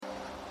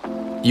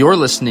You're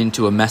listening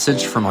to a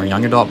message from our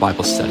Young Adult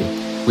Bible Study.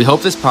 We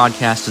hope this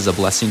podcast is a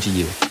blessing to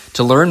you.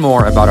 To learn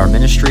more about our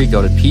ministry,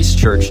 go to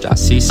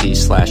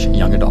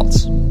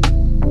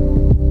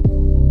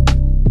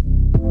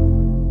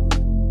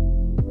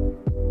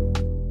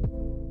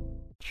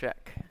peacechurch.cc/youngadults.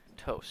 Check.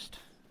 Toast.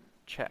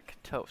 Check.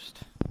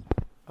 Toast.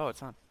 Oh,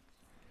 it's on.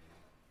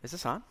 Is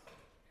this on?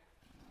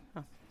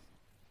 Oh.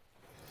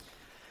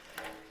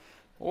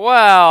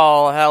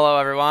 Well, hello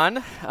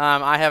everyone.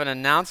 I have an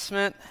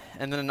announcement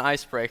and then an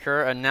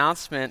icebreaker.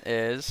 Announcement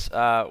is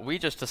we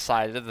just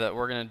decided that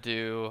we're going to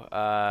do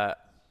a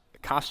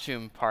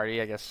costume party,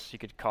 I guess you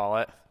could call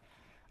it.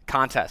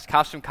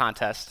 Costume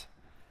contest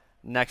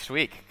next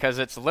week, because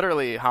it's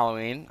literally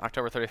Halloween,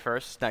 October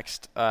 31st,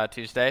 next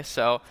Tuesday.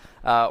 So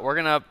we're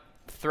going to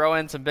throw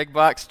in some big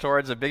bucks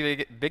towards a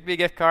big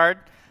gift card,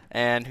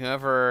 and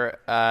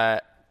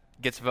whoever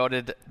gets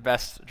voted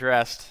best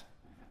dressed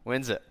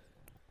wins it.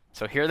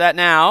 So hear that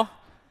now.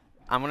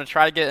 I'm going to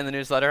try to get it in the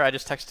newsletter. I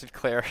just texted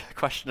Claire a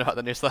question about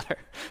the newsletter.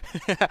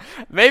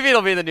 Maybe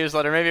it'll be in the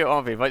newsletter, maybe it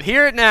won't be. But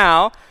hear it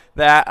now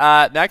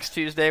that next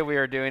Tuesday we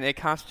are doing a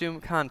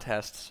costume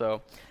contest.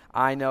 So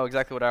I know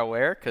exactly what I'll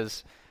wear,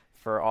 because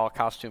for all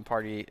costume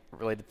party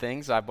related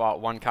things, I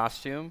bought one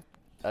costume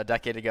a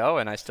decade ago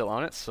and I still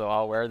own it. So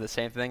I'll wear the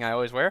same thing I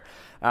always wear.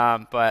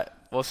 But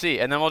we'll see.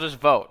 And then we'll just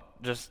vote.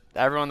 Just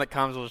everyone that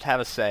comes will just have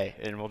a say,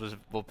 and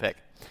we'll pick.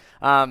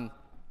 So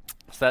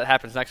that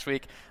happens next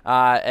week.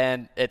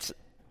 And it's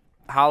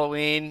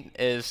Halloween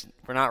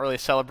we're not really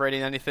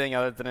celebrating anything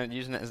other than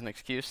using it as an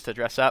excuse to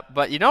dress up.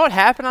 But you know what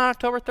happened on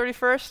October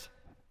 31st?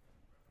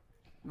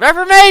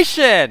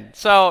 Reformation!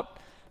 So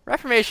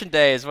Reformation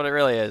Day is what it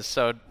really is.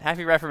 So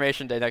happy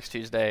Reformation Day next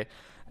Tuesday.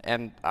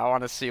 And I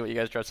want to see what you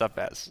guys dress up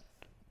as.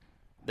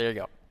 There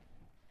you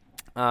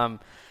go. And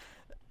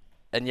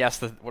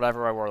yes,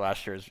 whatever I wore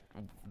last year is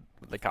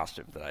the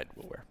costume that I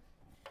will wear.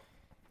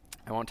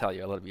 I won't tell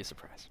you. I'll let it be a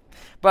surprise.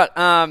 But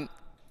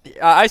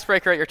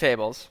icebreaker at your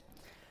tables.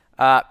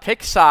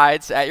 Pick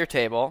sides at your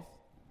table.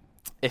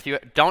 If you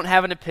don't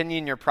have an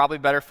opinion, you're probably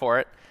better for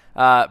it.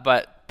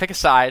 But pick a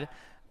side.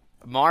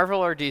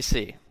 Marvel or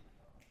DC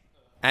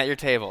at your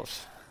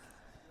tables.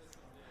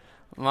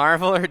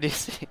 Marvel or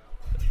DC?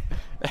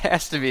 It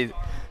has to be.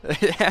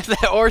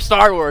 Or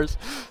Star Wars.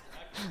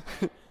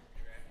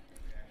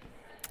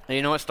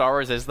 You know what Star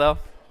Wars is, though?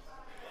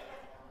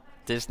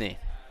 Disney.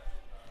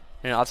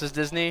 You know what else is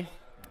Disney?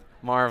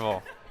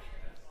 Marvel.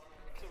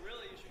 So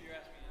really, you're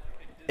asking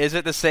me, Is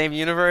it the same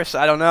universe?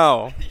 I don't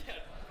know.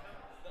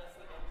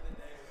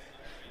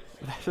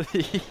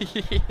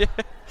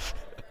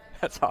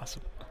 That's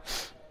awesome.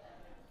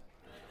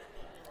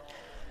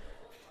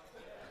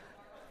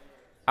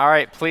 All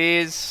right,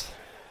 please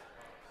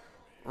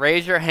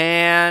raise your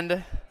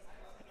hand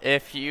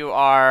if you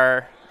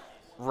are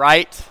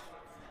right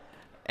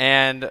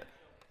and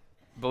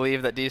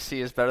believe that DC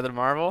is better than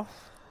Marvel.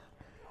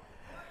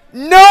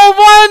 No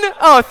one?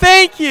 Oh,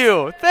 thank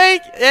you.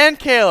 And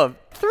Caleb.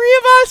 3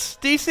 of us,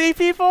 DC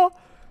people.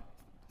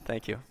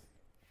 Thank you.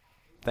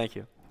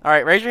 All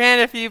right, raise your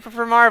hand if you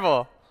prefer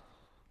Marvel.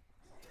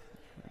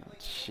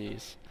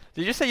 Jeez.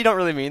 Did you say you don't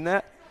really mean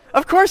that?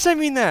 Of course I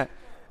mean that.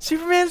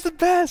 Superman's the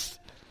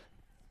best.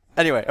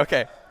 Anyway,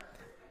 okay.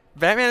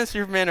 Batman and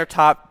Superman are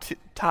top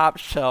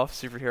shelf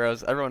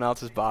superheroes. Everyone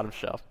else is bottom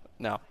shelf.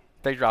 No,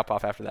 big drop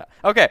off after that.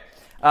 Okay.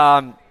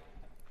 Now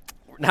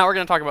we're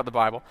going to talk about the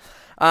Bible.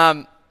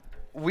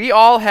 We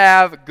all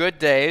have good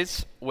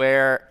days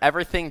where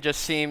everything just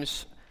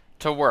seems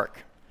to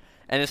work.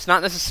 And it's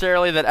not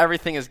necessarily that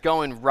everything is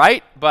going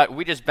right, but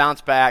we just bounce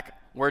back.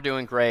 We're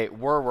doing great.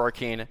 We're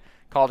working.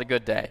 Called a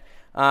good day.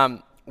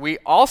 We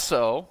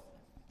also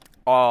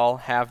all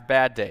have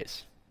bad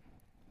days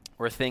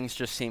where things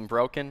just seem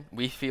broken.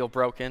 We feel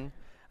broken.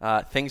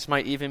 Things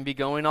might even be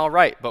going all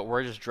right, but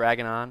we're just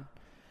dragging on.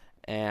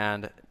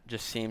 And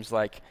just seems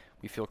like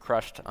we feel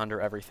crushed under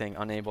everything,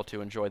 unable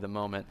to enjoy the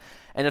moment.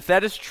 And if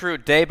that is true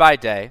day by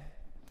day,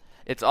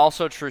 it's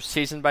also true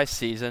season by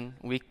season,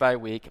 week by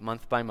week,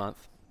 month by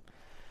month.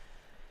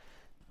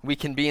 We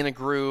can be in a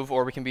groove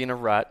or we can be in a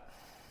rut.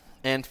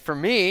 And for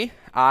me,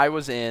 I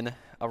was in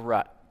a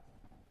rut.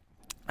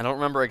 I don't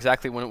remember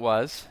exactly when it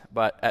was,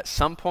 but at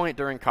some point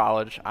during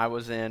college, I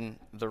was in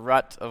the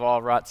rut of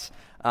all ruts.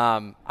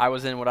 I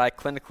was in what I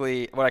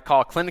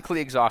call clinically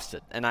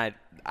exhausted, and I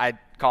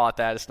call it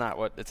that. It's not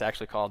what it's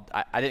actually called.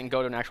 I didn't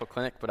go to an actual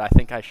clinic, but I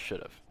think I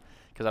should have,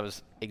 because I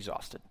was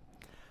exhausted.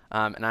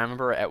 And I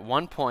remember at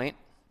one point,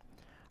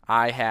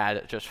 I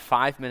had just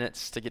 5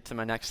 minutes to get to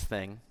my next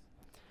thing.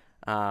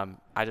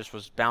 I just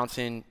was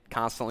bouncing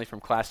constantly from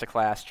class to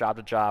class, job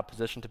to job,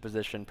 position to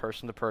position,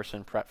 person to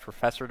person,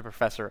 professor to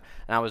professor,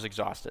 and I was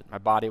exhausted. My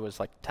body was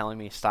like telling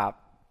me,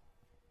 stop,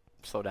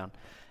 slow down.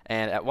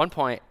 And at one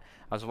point,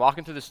 I was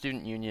walking through the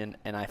student union,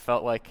 and I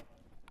felt like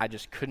I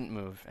just couldn't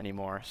move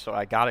anymore. So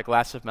I got a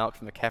glass of milk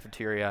from the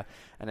cafeteria,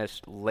 and I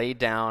just laid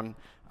down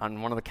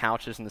on one of the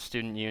couches in the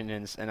student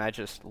unions, and I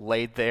just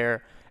laid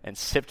there and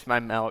sipped my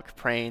milk,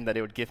 praying that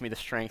it would give me the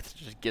strength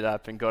to just get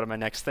up and go to my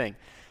next thing.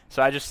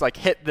 So I just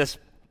hit this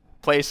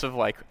place of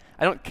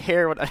I don't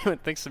care what anyone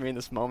thinks of me in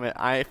this moment.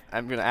 I'm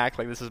going to act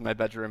like this is my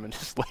bedroom and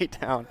just lay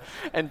down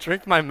and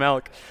drink my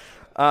milk.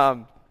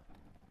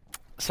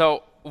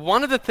 So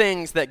one of the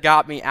things that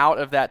got me out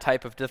of that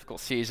type of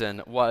difficult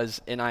season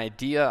was an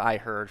idea I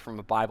heard from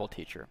a Bible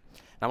teacher.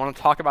 And I want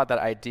to talk about that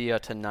idea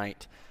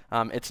tonight.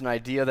 It's an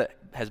idea that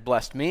has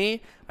blessed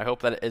me. I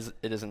hope that it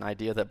is an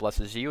idea that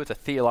blesses you. It's a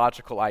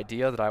theological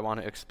idea that I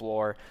want to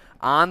explore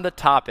on the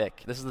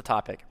topic, this is the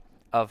topic,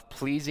 of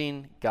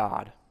pleasing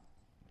God.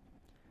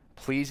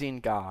 Pleasing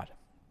God.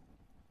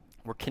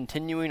 We're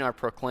continuing our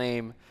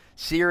Proclaim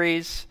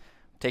series,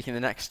 taking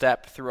the next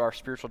step through our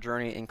spiritual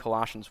journey in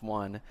Colossians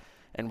 1,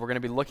 and we're going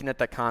to be looking at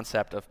that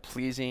concept of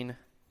pleasing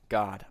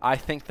God. I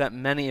think that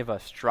many of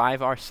us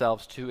drive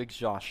ourselves to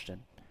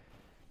exhaustion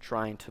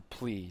trying to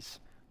please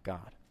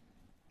God.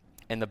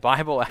 And the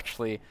Bible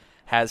actually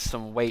has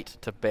some weight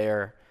to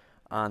bear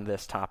on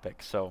this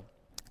topic. So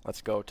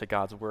let's go to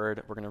God's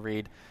Word. We're going to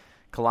read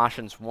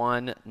Colossians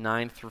 1,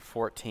 9 through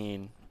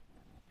 14.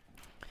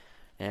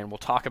 And we'll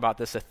talk about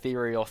this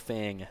ethereal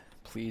thing,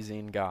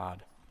 pleasing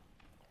God.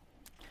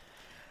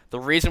 The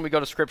reason we go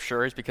to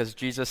Scripture is because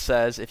Jesus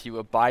says, if you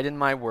abide in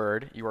my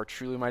word, you are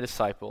truly my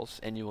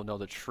disciples, and you will know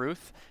the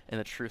truth, and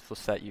the truth will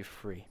set you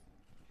free.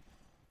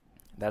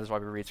 That is why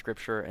we read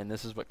Scripture, and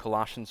this is what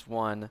Colossians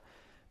 1,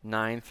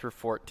 9 through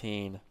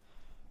 14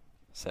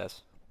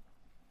 says.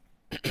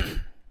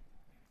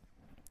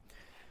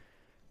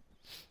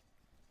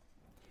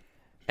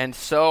 And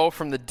so,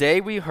 from the day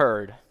we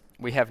heard,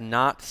 we have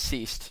not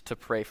ceased to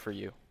pray for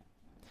you,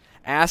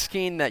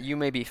 asking that you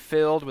may be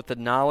filled with the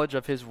knowledge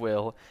of his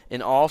will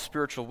in all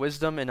spiritual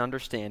wisdom and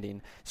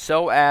understanding,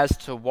 so as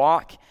to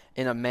walk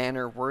in a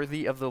manner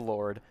worthy of the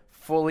Lord,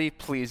 fully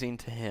pleasing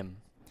to him,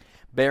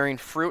 bearing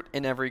fruit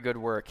in every good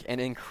work, and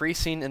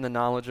increasing in the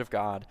knowledge of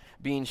God,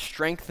 being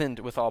strengthened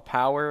with all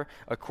power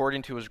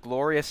according to his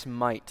glorious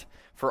might,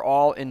 for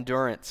all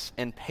endurance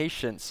and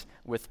patience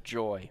with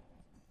joy,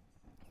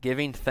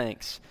 giving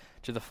thanks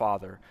to the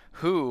Father,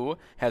 who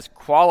has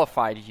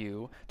qualified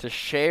you to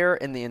share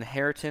in the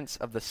inheritance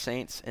of the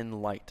saints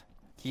in light.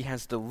 He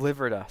has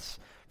delivered us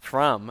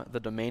from the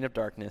domain of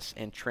darkness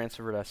and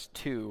transferred us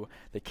to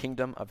the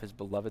kingdom of his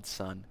beloved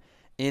Son,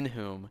 in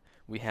whom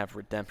we have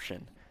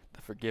redemption,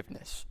 the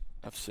forgiveness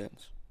of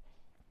sins.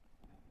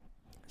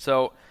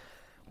 So,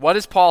 what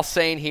is Paul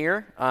saying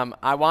here?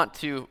 I want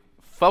to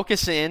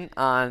focus in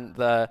on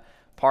the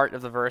part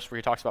of the verse where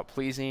he talks about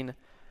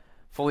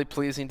fully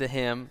pleasing to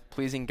him,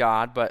 pleasing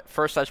God. But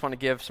first, I just want to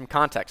give some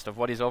context of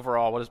what he's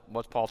overall,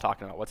 what's Paul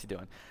talking about, what's he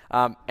doing?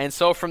 And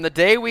so from the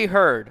day we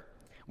heard,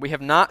 we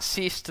have not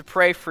ceased to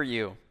pray for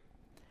you,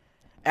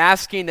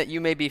 asking that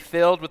you may be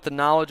filled with the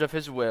knowledge of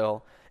his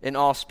will in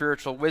all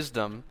spiritual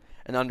wisdom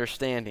and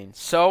understanding,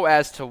 so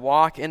as to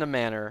walk in a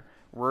manner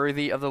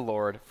worthy of the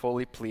Lord,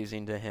 fully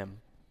pleasing to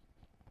him.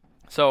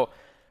 So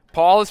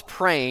Paul is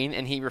praying,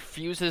 and he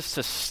refuses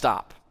to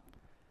stop.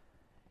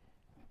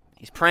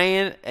 He's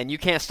praying, and you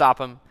can't stop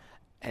him.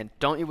 And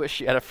don't you wish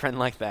you had a friend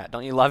like that?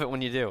 Don't you love it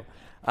when you do?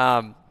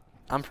 I'm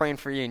praying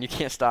for you, and you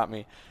can't stop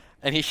me.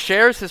 And he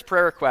shares his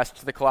prayer request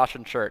to the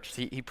Colossian church.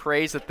 He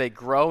prays that they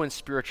grow in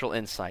spiritual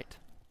insight.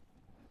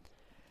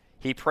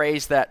 He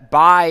prays that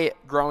by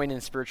growing in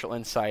spiritual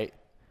insight,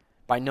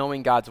 by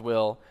knowing God's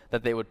will,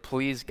 that they would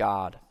please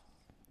God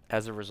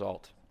as a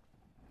result.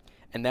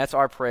 And that's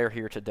our prayer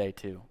here today,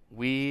 too.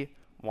 We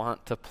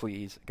want to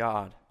please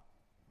God.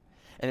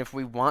 And if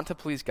we want to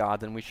please God,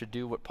 then we should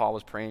do what Paul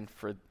was praying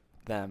for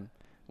them,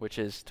 which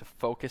is to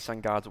focus on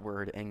God's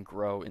word and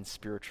grow in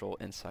spiritual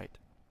insight.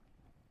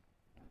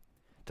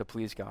 To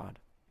please God.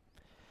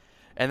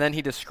 And then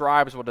he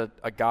describes what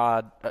a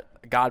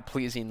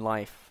God-pleasing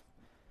life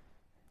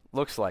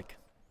looks like.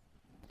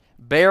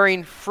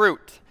 Bearing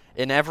fruit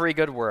in every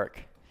good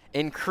work,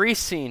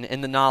 increasing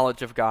in the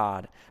knowledge of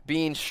God,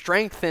 being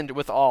strengthened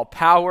with all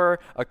power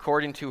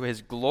according to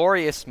his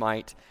glorious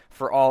might,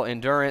 for all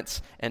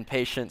endurance and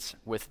patience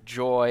with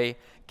joy,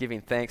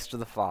 giving thanks to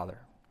the Father.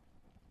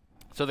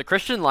 So the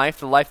Christian life,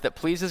 the life that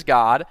pleases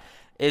God,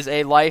 is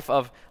a life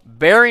of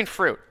bearing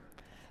fruit.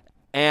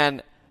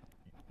 And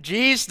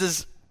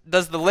does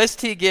the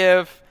list he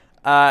give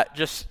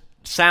just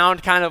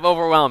sound kind of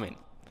overwhelming?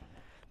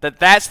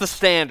 That's the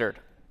standard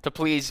to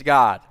please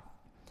God.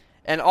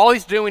 And all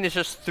he's doing is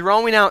just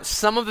throwing out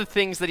some of the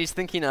things that he's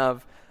thinking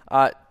of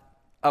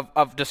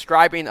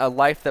describing a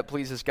life that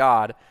pleases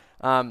God.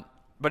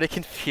 But it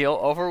can feel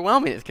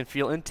overwhelming. It can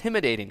feel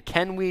intimidating.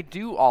 Can we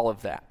do all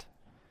of that?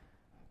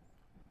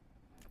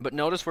 But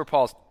notice where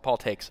Paul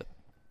takes it.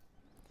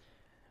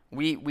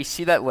 We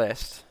see that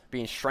list,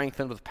 being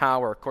strengthened with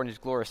power according to his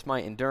glorious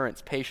might,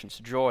 endurance, patience,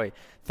 joy,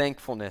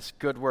 thankfulness,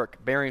 good work,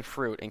 bearing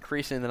fruit,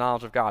 increasing in the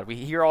knowledge of God. We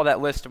hear all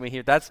that list and we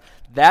hear that's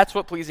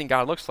what pleasing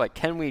God looks like.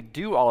 Can we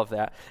do all of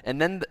that?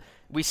 And then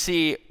we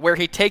see where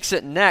he takes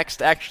it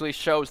next actually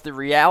shows the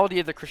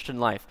reality of the Christian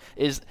life.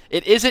 It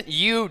isn't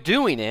you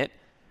doing it.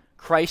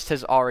 Christ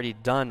has already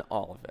done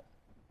all of it.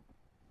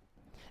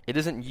 It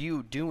isn't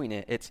you doing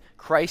it. It's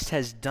Christ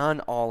has done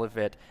all of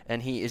it,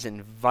 and he is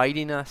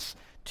inviting us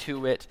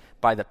to it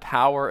by the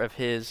power of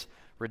his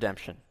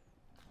redemption.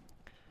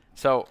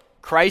 So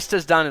Christ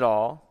has done it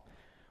all,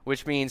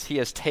 which means he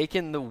has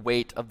taken the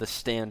weight of the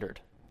standard.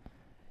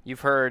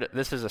 You've heard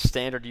this is a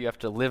standard you have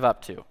to live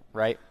up to,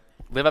 right?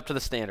 Live up to the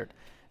standard.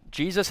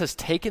 Jesus has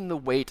taken the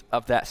weight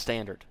of that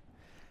standard.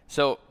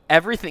 So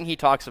everything he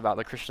talks about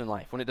the Christian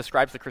life, when it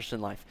describes the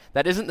Christian life,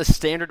 that isn't the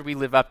standard we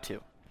live up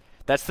to.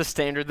 That's the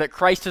standard that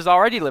Christ has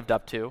already lived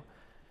up to.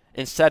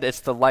 Instead,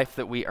 it's the life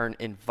that we are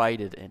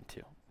invited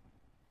into.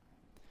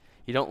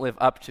 You don't live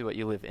up to it,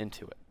 you live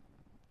into it.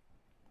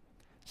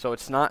 So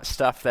it's not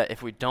stuff that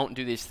if we don't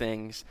do these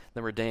things,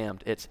 then we're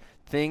damned. It's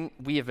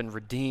we have been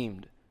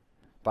redeemed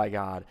by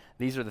God.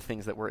 These are the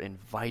things that we're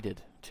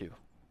invited to.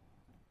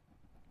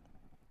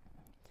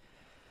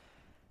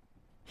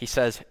 He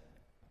says,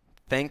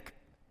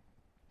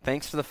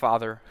 thanks to the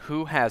Father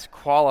who has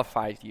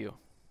qualified you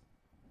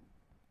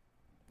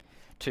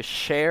to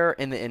share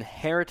in the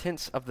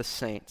inheritance of the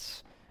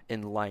saints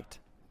in light,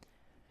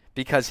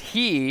 because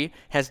he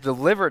has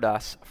delivered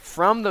us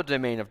from the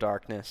domain of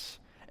darkness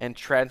and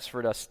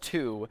transferred us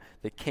to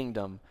the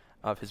kingdom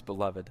of his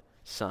beloved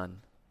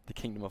Son, the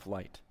kingdom of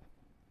light,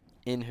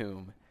 in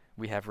whom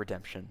we have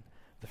redemption,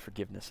 the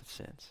forgiveness of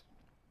sins.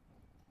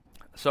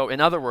 So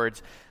in other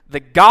words, the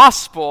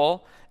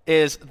gospel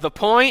is the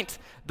point,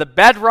 the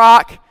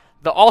bedrock,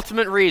 the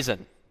ultimate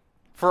reason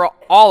for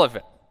all of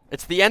it.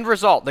 It's the end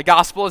result. The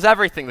gospel is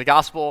everything. The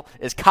gospel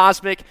is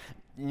cosmic.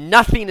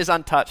 Nothing is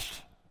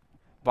untouched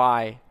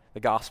by the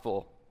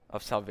gospel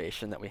of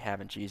salvation that we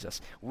have in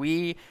Jesus.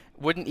 We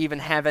wouldn't even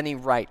have any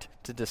right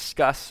to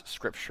discuss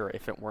Scripture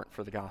if it weren't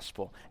for the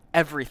gospel.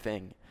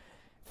 Everything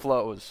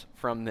flows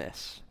from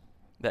this,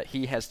 that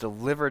he has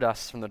delivered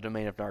us from the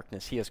domain of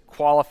darkness. He has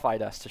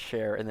qualified us to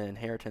share in the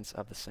inheritance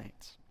of the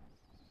saints.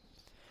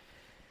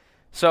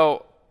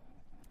 So,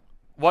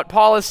 what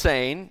Paul is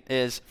saying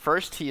is,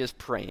 first he is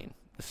praying.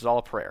 This is all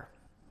a prayer.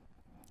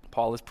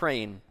 Paul is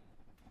praying.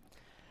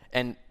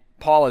 And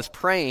Paul is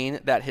praying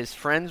that his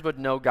friends would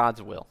know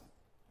God's will.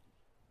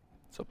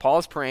 So Paul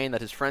is praying that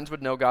his friends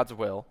would know God's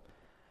will,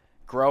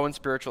 grow in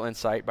spiritual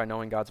insight by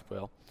knowing God's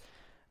will,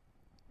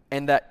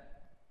 and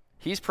that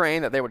he's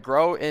praying that they would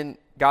grow in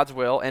God's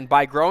will, and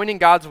by growing in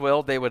God's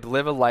will, they would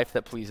live a life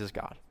that pleases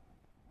God.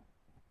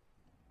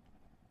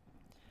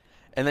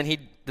 And then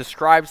he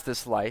describes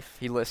this life.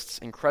 He lists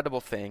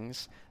incredible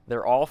things.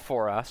 They're all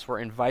for us. We're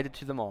invited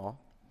to them all.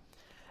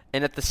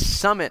 And at the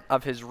summit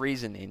of his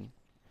reasoning,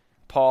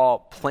 Paul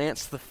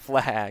plants the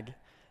flag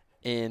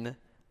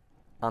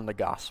on the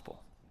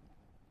gospel.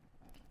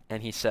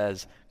 And he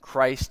says,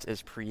 Christ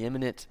is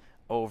preeminent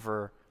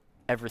over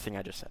everything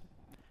I just said.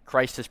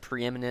 Christ is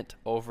preeminent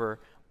over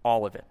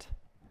all of it.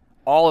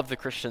 All of the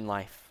Christian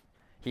life.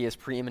 He is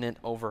preeminent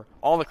over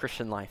all the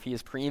Christian life. He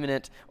is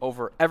preeminent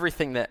over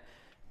everything that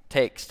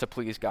takes to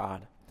please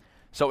God.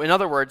 So in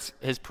other words,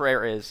 his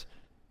prayer is,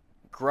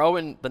 grow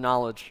in the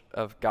knowledge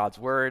of God's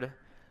word,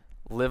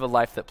 live a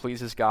life that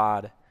pleases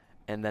God,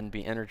 and then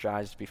be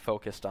energized, be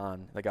focused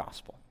on the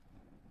gospel.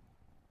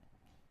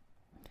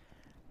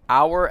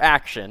 Our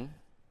action,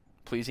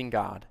 pleasing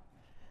God,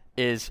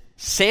 is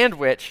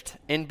sandwiched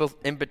in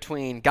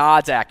between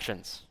God's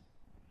actions.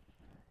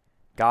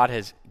 God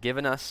has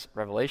given us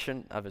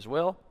revelation of his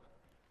will.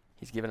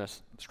 He's given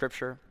us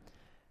scripture.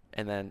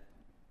 And then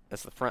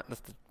that's the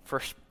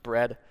first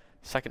bread.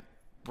 Second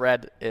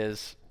bread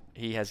is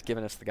he has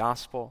given us the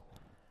gospel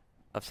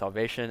of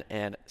salvation.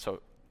 And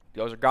so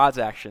those are God's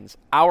actions.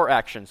 Our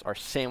actions are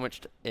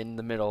sandwiched in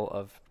the middle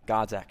of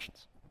God's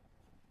actions.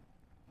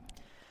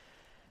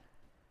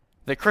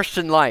 The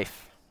Christian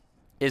life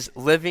is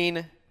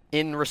living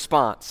in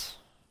response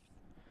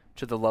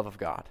to the love of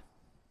God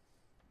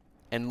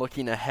and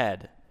looking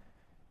ahead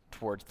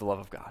towards the love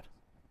of God.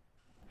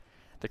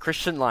 The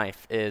Christian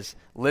life is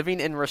living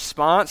in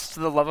response to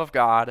the love of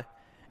God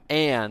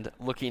and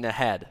looking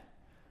ahead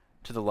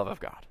to the love of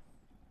God.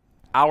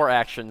 Our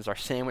actions are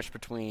sandwiched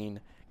between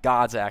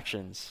God's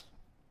actions.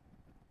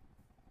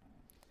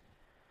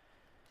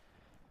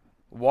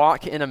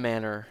 Walk in a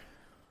manner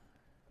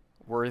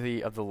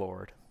worthy of the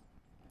Lord,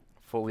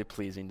 fully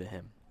pleasing to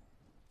him.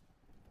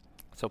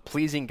 So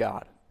pleasing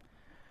God.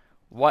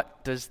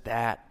 What does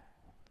that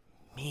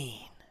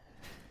mean?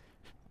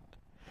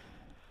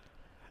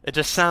 It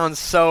just sounds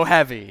so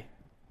heavy.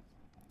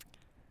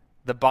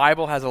 The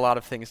Bible has a lot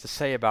of things to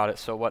say about it,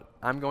 so what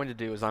I'm going to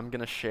do is I'm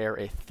going to share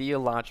a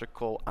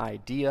theological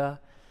idea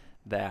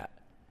that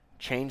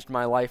changed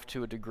my life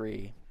to a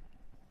degree.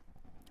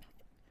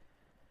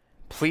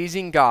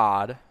 Pleasing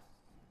God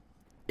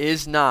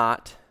is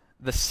not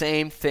the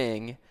same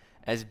thing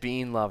as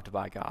being loved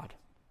by God.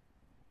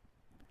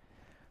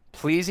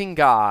 Pleasing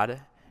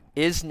God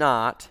is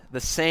not the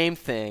same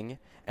thing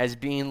as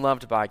being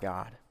loved by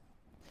God.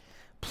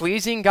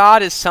 Pleasing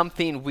God is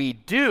something we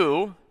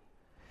do.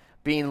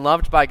 Being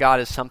loved by God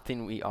is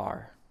something we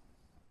are.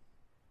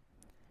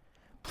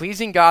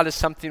 Pleasing God is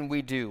something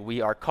we do.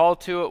 We are called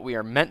to it. We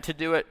are meant to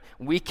do it.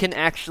 We can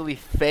actually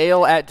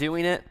fail at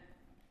doing it.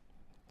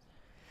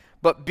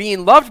 But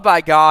being loved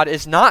by God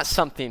is not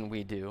something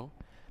we do.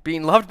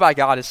 Being loved by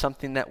God is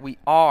something that we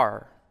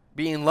are.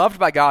 Being loved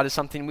by God is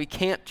something we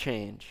can't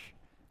change.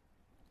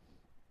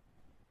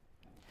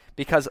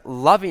 Because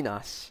loving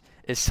us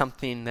is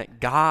something that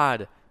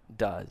God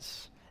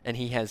does, and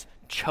he has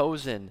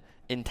chosen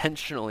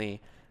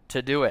intentionally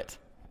to do it.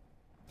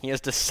 He has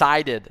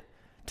decided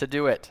to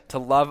do it, to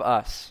love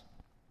us.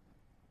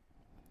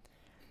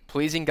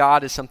 Pleasing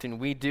God is something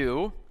we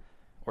do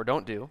or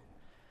don't do,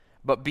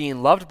 but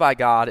being loved by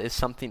God is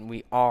something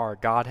we are.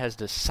 God has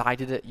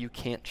decided it. You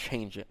can't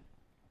change it.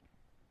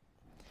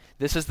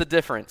 This is the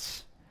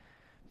difference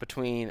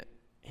between,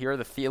 here are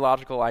the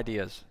theological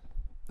ideas,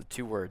 the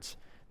two words.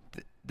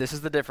 This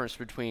is the difference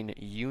between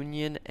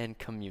union and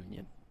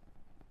communion.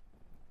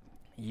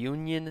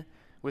 Union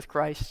with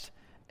Christ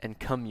and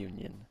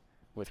communion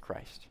with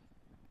Christ.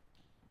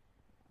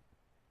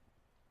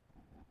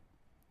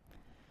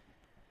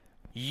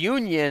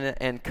 Union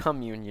and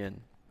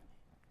communion.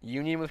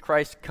 Union with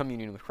Christ,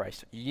 communion with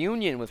Christ.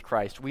 Union with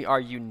Christ, we are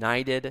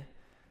united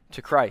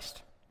to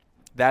Christ.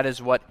 That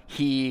is what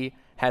he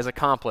has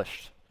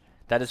accomplished.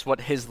 That is what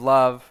his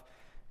love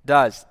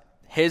does.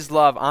 His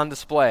love on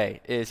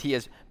display is he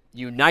has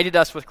united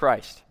us with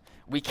Christ.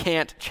 We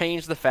can't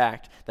change the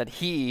fact that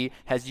he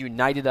has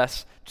united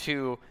us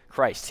to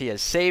Christ. He has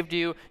saved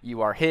you.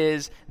 You are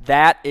his.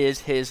 That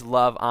is his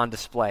love on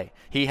display.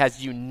 He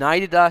has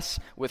united us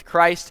with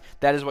Christ.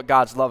 That is what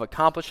God's love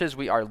accomplishes.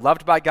 We are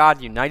loved by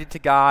God, united to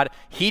God.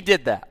 He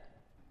did that.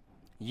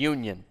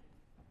 Union.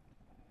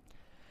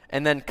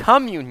 And then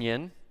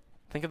communion,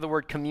 think of the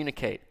word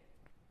communicate.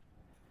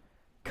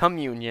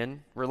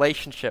 Communion,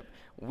 relationship.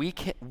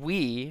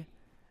 We,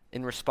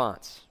 in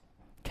response,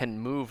 can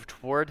move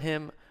toward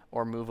him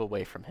or move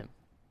away from him.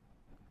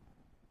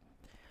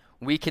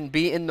 We can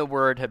be in the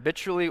Word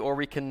habitually, or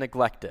we can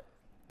neglect it.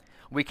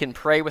 We can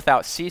pray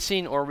without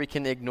ceasing, or we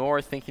can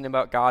ignore thinking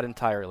about God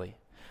entirely.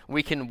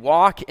 We can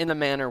walk in a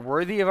manner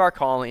worthy of our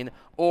calling,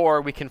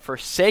 or we can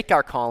forsake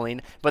our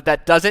calling, but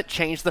that doesn't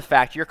change the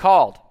fact you're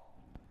called.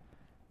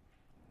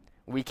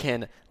 We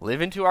can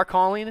live into our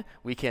calling,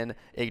 we can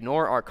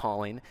ignore our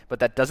calling, but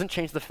that doesn't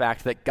change the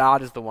fact that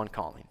God is the one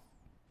calling.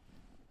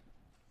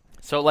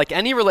 So like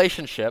any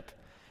relationship,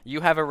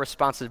 you have a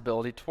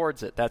responsibility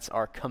towards it. That's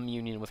our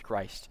communion with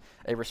Christ,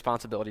 a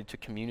responsibility to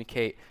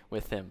communicate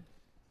with him,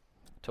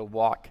 to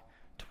walk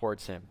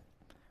towards him.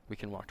 We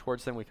can walk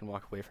towards him, we can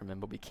walk away from him,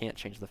 but we can't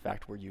change the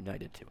fact we're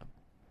united to him.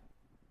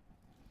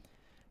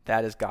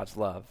 That is God's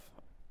love,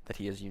 that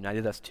he has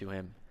united us to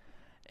him,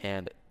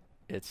 and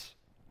it's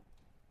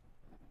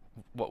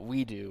what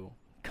we do,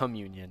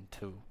 communion,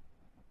 to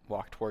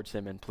walk towards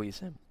him and please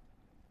him.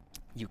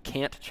 You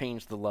can't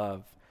change the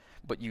love,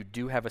 but you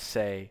do have a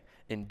say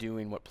in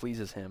doing what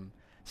pleases him.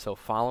 So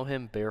follow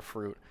him, bear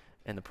fruit,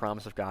 and the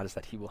promise of God is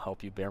that he will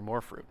help you bear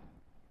more fruit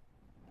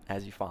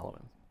as you follow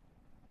him.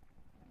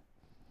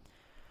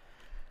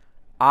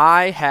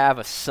 I have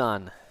a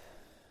son,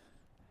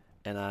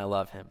 and I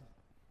love him.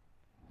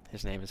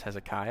 His name is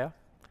Hezekiah.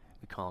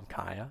 We call him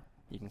Kaya.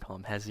 You can call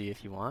him Hezi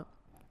if you want.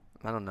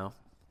 I don't know.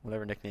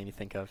 Whatever nickname you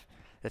think of.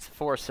 It's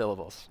 4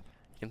 syllables.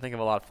 You can think of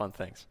a lot of fun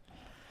things.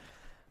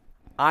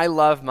 I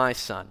love my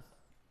son.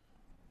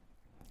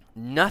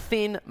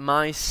 Nothing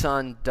my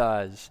son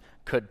does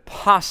could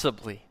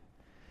possibly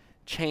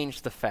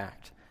change the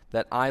fact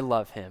that I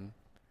love him,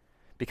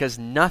 because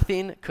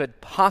nothing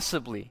could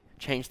possibly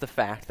change the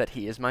fact that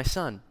he is my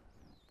son.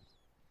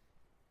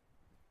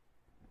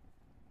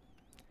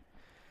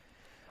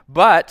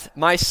 But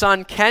my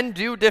son can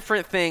do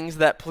different things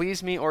that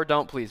please me or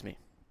don't please me.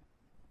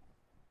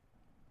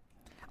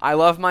 I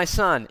love my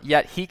son,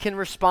 yet he can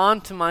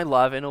respond to my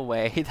love in a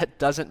way that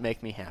doesn't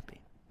make me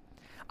happy.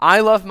 I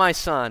love my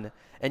son,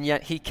 and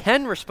yet he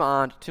can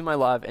respond to my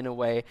love in a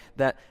way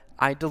that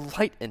I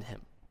delight in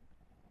him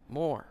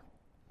more.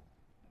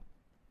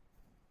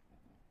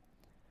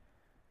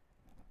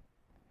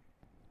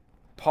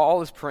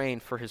 Paul is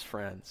praying for his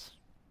friends,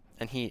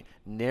 and he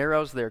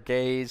narrows their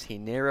gaze, he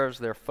narrows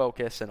their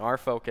focus and our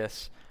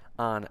focus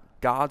on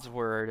God's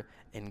word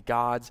and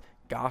God's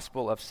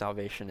gospel of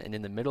salvation. And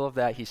in the middle of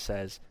that, he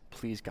says,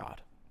 please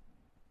God.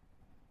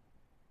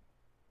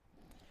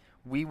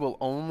 We will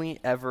only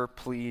ever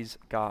please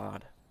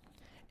God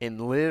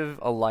and live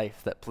a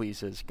life that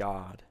pleases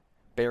God,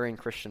 bearing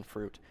Christian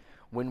fruit,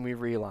 when we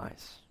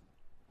realize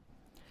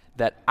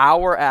that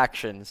our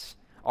actions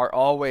are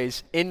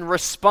always in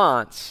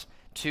response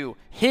to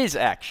his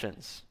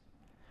actions.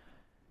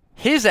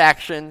 His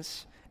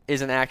actions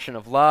is an action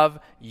of love,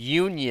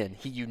 union.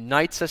 He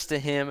unites us to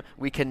him.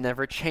 We can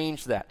never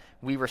change that.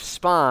 We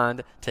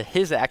respond to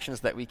his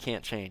actions that we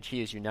can't change. He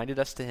has united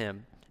us to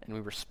him, and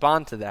we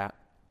respond to that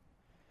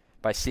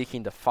by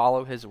seeking to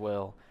follow his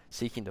will,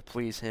 seeking to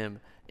please him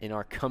in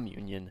our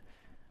communion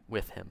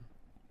with him.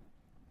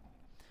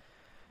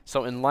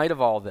 So in light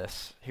of all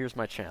this, here's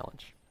my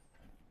challenge.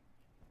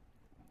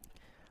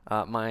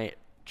 My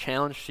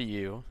challenge to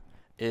you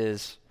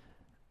is,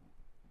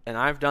 and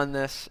I've done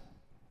this,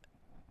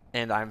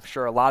 and I'm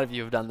sure a lot of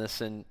you have done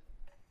this in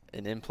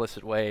an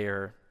implicit way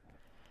or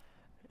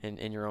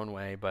in your own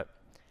way, but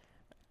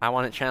I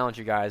want to challenge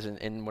you guys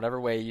in whatever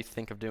way you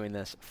think of doing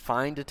this.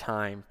 Find a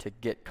time to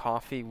get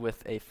coffee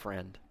with a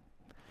friend.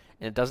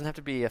 And it doesn't have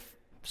to be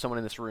someone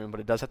in this room, but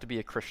it does have to be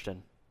a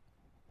Christian,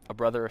 a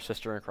brother or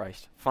sister in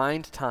Christ.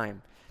 Find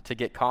time to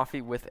get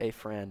coffee with a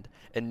friend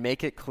and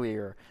make it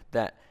clear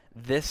that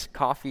this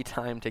coffee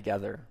time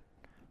together,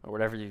 or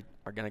whatever you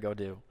are going to go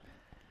do,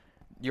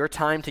 your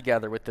time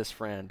together with this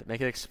friend, make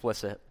it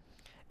explicit,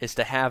 is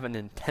to have an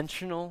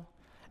intentional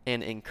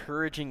and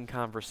encouraging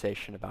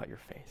conversation about your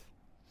faith.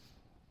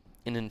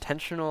 An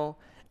intentional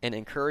and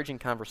encouraging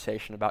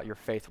conversation about your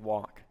faith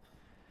walk.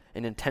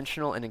 An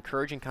intentional and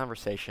encouraging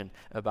conversation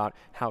about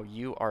how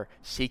you are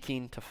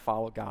seeking to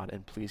follow God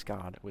and please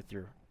God with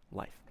your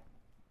life.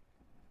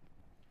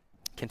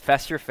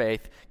 Confess your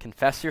faith,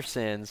 confess your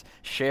sins,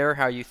 share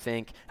how you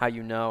think, how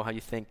you know, how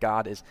you think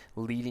God is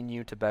leading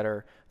you to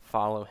better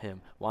follow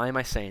him. Why am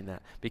I saying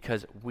that?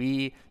 Because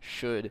we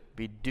should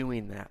be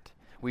doing that.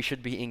 We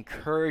should be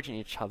encouraging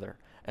each other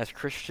as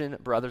Christian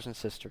brothers and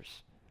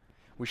sisters.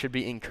 We should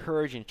be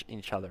encouraging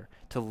each other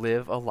to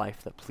live a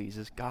life that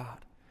pleases God,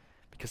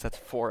 because that's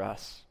for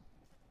us.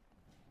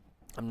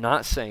 I'm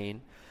not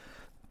saying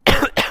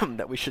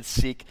that we should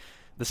seek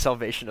the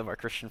salvation of our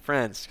Christian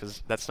friends,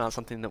 because that's not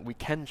something that we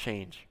can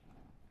change.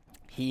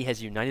 He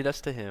has united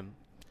us to him.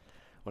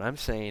 What I'm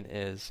saying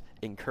is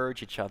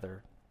encourage each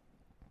other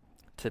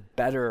to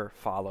better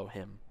follow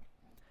him,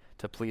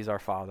 to please our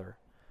Father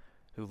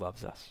who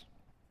loves us.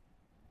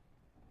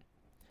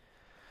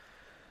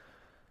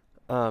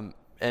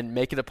 And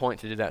make it a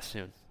point to do that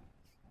soon.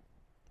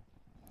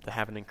 To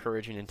have an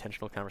encouraging,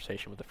 intentional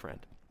conversation with a friend.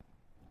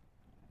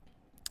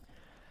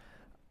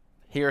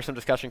 Here are some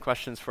discussion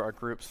questions for our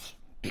groups.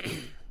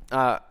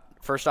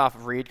 First off,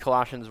 read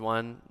Colossians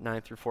 1,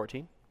 9 through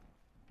 14.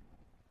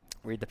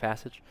 Read the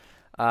passage.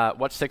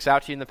 What sticks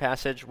out to you in the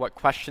passage? What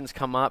questions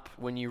come up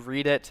when you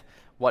read it?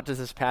 What does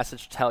this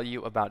passage tell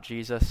you about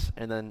Jesus?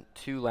 And then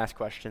 2 last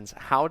questions.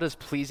 How does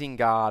pleasing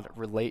God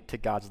relate to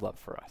God's love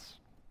for us?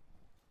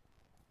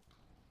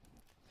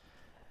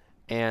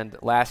 And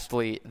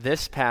lastly,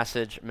 this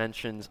passage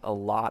mentions a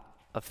lot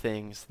of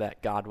things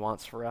that God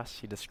wants for us.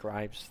 He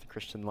describes the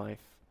Christian life.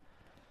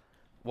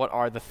 What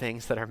are the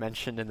things that are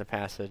mentioned in the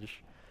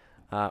passage?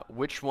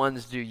 Which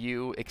ones do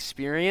you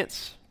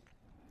experience?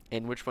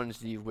 And which ones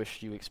do you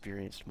wish you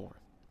experienced more?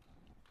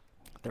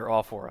 They're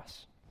all for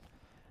us.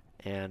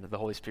 And the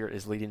Holy Spirit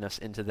is leading us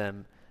into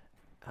them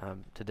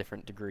to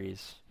different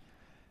degrees.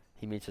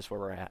 He meets us where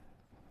we're at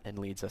and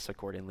leads us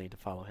accordingly to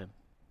follow him.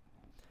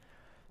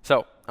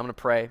 So I'm going to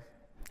pray,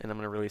 and I'm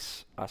going to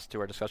release us to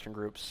our discussion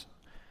groups.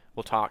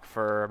 We'll talk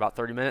for about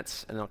 30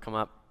 minutes, and then I'll come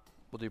up.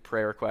 We'll do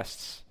prayer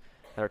requests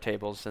at our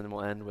tables, and then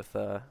we'll end with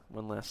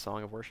one last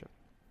song of worship.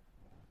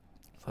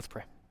 So let's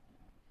pray.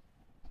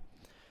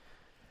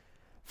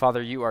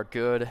 Father, you are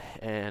good,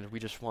 and we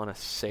just want to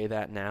say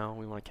that now.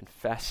 We want to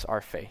confess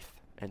our faith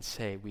and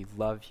say we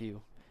love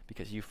you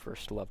because you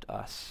first loved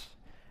us.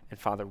 And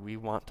Father, we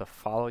want to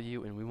follow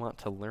you, and we want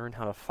to learn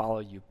how to follow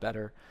you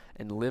better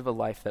and live a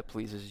life that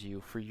pleases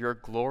you for your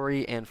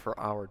glory and for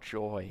our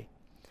joy.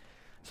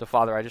 So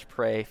Father, I just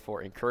pray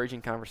for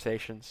encouraging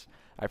conversations.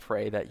 I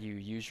pray that you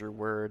use your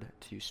word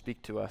to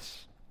speak to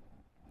us.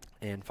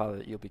 And Father,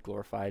 that you'll be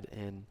glorified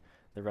in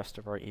the rest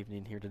of our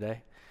evening here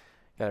today.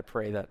 God, I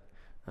pray that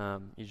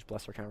you just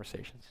bless our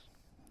conversations.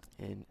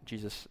 In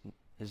Jesus'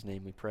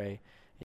 name we pray.